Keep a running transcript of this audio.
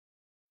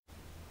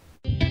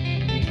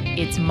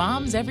It's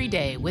Moms Every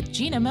Day with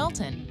Gina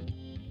Melton.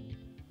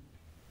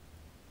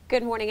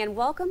 Good morning and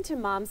welcome to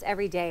Moms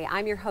Every Day.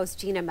 I'm your host,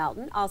 Gina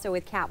Melton, also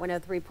with Cat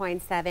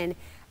 103.7.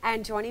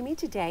 And joining me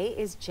today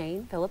is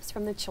Jane Phillips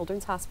from the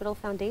Children's Hospital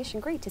Foundation.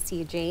 Great to see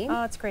you, Jane.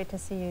 Oh, it's great to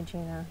see you,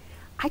 Gina.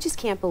 I just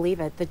can't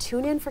believe it. The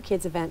Tune In for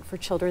Kids event for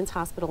Children's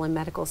Hospital and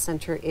Medical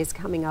Center is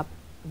coming up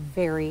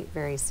very,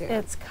 very soon.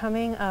 It's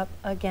coming up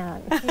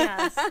again.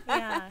 Yes,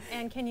 yeah.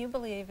 And can you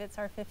believe it's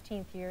our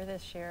 15th year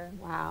this year?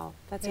 Wow,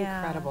 that's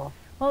incredible.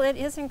 Well, it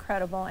is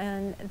incredible,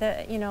 and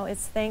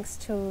it's thanks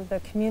to the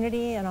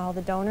community and all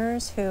the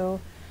donors who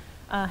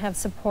have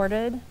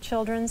supported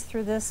Children's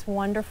through this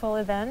wonderful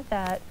event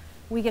that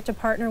we get to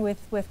partner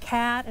with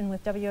CAT and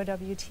with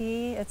WOWT.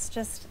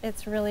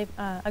 It's really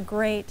a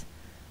great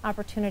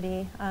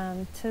opportunity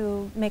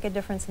to make a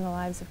difference in the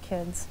lives of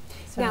kids.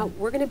 So. Now,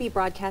 we're going to be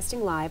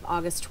broadcasting live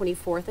August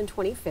 24th and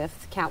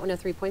 25th, Cat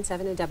 103.7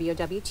 and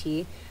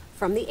WOWT,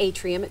 from the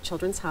atrium at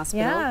Children's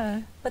Hospital.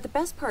 Yeah. But the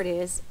best part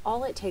is,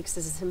 all it takes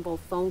is a simple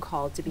phone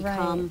call to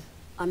become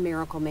a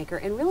miracle maker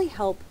and really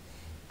help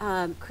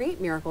create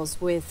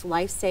miracles with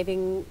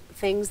life-saving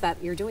things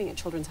that you're doing at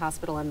Children's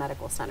Hospital and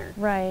Medical Center.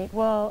 Right.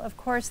 Well, of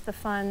course, the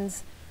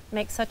funds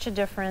make such a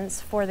difference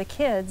for the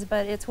kids,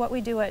 but it's what we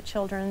do at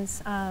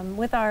Children's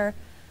with our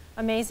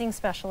amazing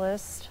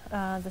specialists,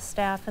 the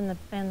staff and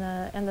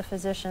the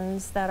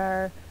physicians that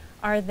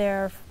are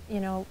there,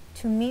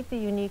 to meet the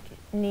unique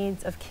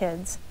needs of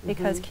kids,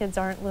 because kids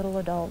aren't little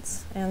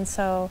adults. And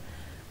so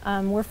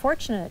we're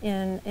fortunate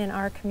in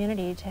our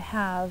community to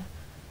have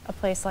a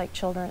place like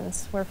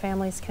Children's where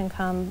families can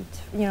come,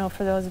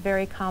 for those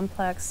very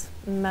complex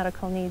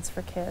medical needs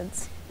for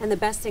kids. And the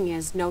best thing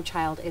is, no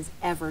child is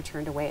ever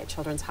turned away at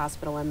Children's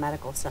Hospital and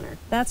Medical Center.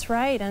 That's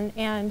right,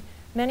 and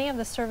many of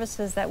the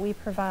services that we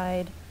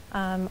provide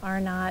are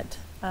not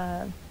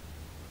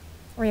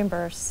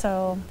reimbursed,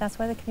 so that's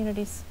why the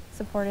community's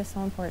support is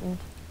so important.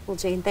 Well,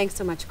 Jane, thanks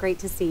so much. Great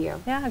to see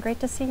you. Yeah, great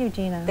to see you,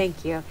 Gina.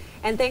 Thank you.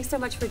 And thanks so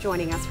much for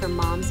joining us for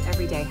Moms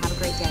Every Day. Have